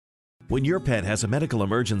When your pet has a medical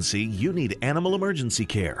emergency, you need Animal Emergency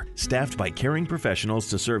Care, staffed by caring professionals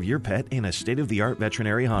to serve your pet in a state-of-the-art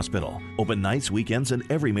veterinary hospital. Open nights, weekends, and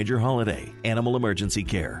every major holiday. Animal Emergency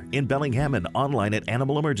Care in Bellingham and online at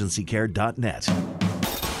animalemergencycare.net.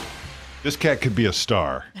 This cat could be a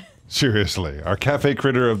star. Seriously. Our KAFE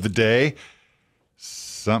Kritter of the day,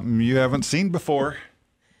 something you haven't seen before.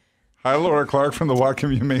 Hi, Laura Clark from the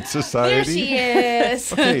Whatcom Humane Society. There she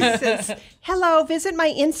is. Okay. Hello, visit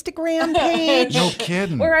my Instagram page. No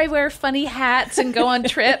kidding. Where I wear funny hats and go on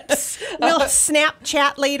trips. We'll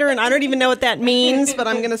Snapchat later, and I don't even know what that means, but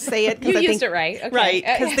I'm going to say it. You used it right. Okay. Right,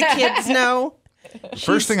 because the kids know. The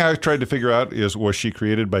first thing I tried to figure out is, was she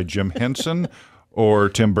created by Jim Henson or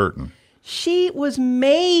Tim Burton? She was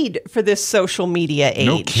made for this social media age.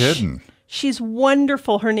 No kidding. She's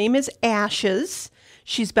wonderful. Her name is Ashes.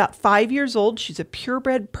 She's about 5 years old. She's a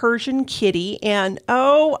purebred Persian kitty. And,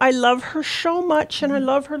 oh, I love her so much. And I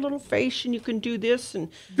love her little face. And you can do this and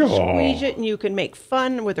squeeze it. And you can make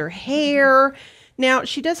fun with her hair. Now,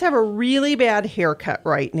 she does have a really bad haircut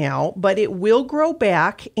right now, but it will grow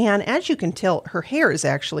back. And as you can tell, her hair is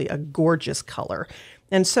actually a gorgeous color.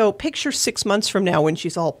 And so picture 6 months from now when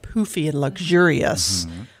she's all poofy and luxurious.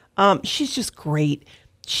 She's just great.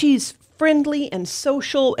 She's friendly and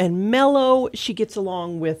social and mellow. She gets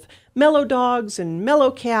along with mellow dogs and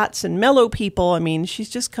mellow cats and mellow people. I mean, she's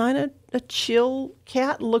just kind of a chill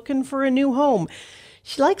cat looking for a new home.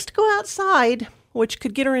 She likes to go outside, which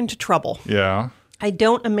could get her into trouble. Yeah. I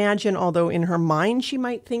don't imagine, although in her mind she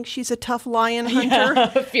might think she's a tough lion hunter.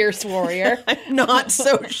 Yeah, a fierce warrior. I'm not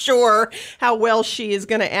so sure how well she is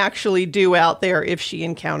going to actually do out there if she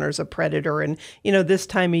encounters a predator. And, you know, this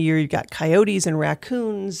time of year, you've got coyotes and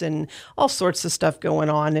raccoons and all sorts of stuff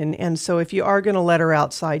going on. And so if you are going to let her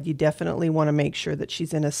outside, you definitely want to make sure that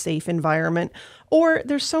she's in a safe environment. Or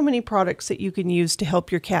there's so many products that you can use to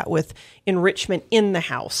help your cat with enrichment in the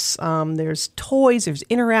house. There's toys, there's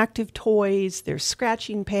interactive toys, there's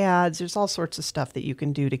scratching pads, there's all sorts of stuff that you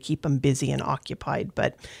can do to keep them busy and occupied.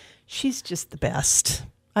 But she's just the best.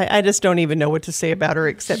 I just don't even know what to say about her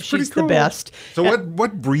except she's cool. the best. So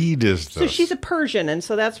what breed is this? So she's a Persian, and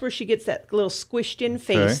so that's where she gets that little squished in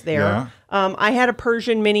face there. Yeah. I had a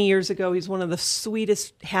Persian many years ago. He's one of the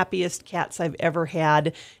sweetest, happiest cats I've ever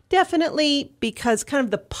had. Definitely because kind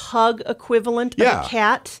of the pug equivalent of a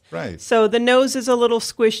cat. Right. So the nose is a little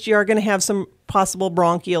squished. You are going to have some possible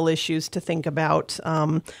bronchial issues to think about.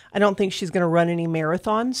 I don't think she's going to run any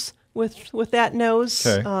marathons with that nose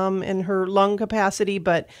and her lung capacity,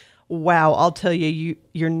 but wow, I'll tell you,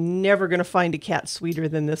 you're never going to find a cat sweeter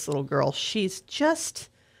than this little girl. She's just,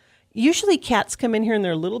 usually cats come in here and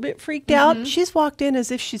they're a little bit freaked out. She's walked in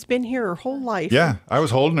as if she's been here her whole life. Yeah, I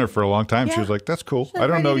was holding her for a long time. Yeah. She was like, that's cool. She's I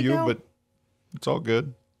don't know ready to you, go. but it's all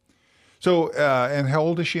good. So, and how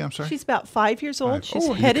old is she? I'm sorry. She's about 5 years old. She's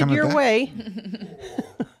Oh, you headed coming your back? way.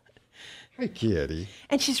 Hi, kitty.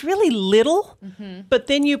 And she's really little, but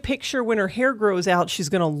then you picture when her hair grows out, she's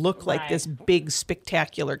going to look like this big,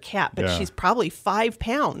 spectacular cat. But she's probably 5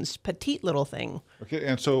 pounds, petite little thing. Okay,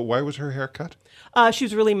 and so why was her hair cut? She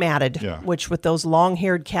was really matted, which with those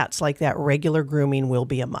long-haired cats like that, regular grooming will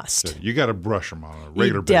be a must. So you got to brush them on a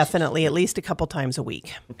regular basis. Definitely, at least a couple times a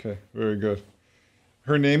week. Okay, very good.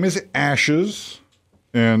 Her name is Ashes,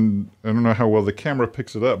 and I don't know how well the camera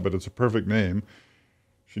picks it up, but it's a perfect name.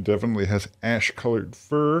 She definitely has ash-colored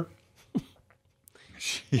fur.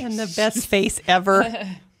 And the best face ever.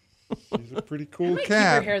 She's a pretty cool Keep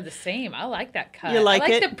cat. her hair the same. I like that cut. You like I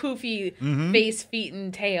like it? the poofy face, feet,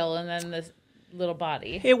 and tail, and then the little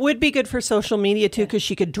body. It would be good for social media, too, because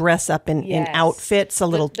she could dress up in outfits, a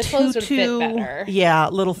little the clothes would tutu. fit better. Yeah,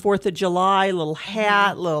 little 4th of July, little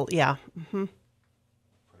hat, little, yeah. Put her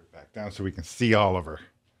back down so we can see all of her.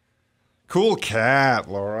 Cool cat,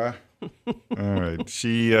 Laura. All right.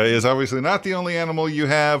 She is obviously not the only animal you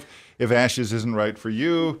have. If Ashes isn't right for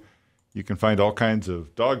you, you can find all kinds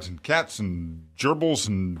of dogs and cats and gerbils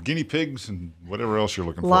and guinea pigs and whatever else you're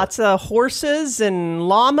looking for. Lots of horses and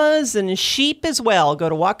llamas and sheep as well. Go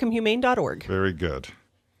to whatcomhumane.org. Very good.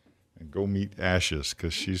 And go meet Ashes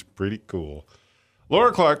because she's pretty cool.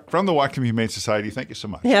 Laura Clark from the Whatcom Humane Society, thank you so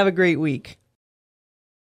much. Have a great week.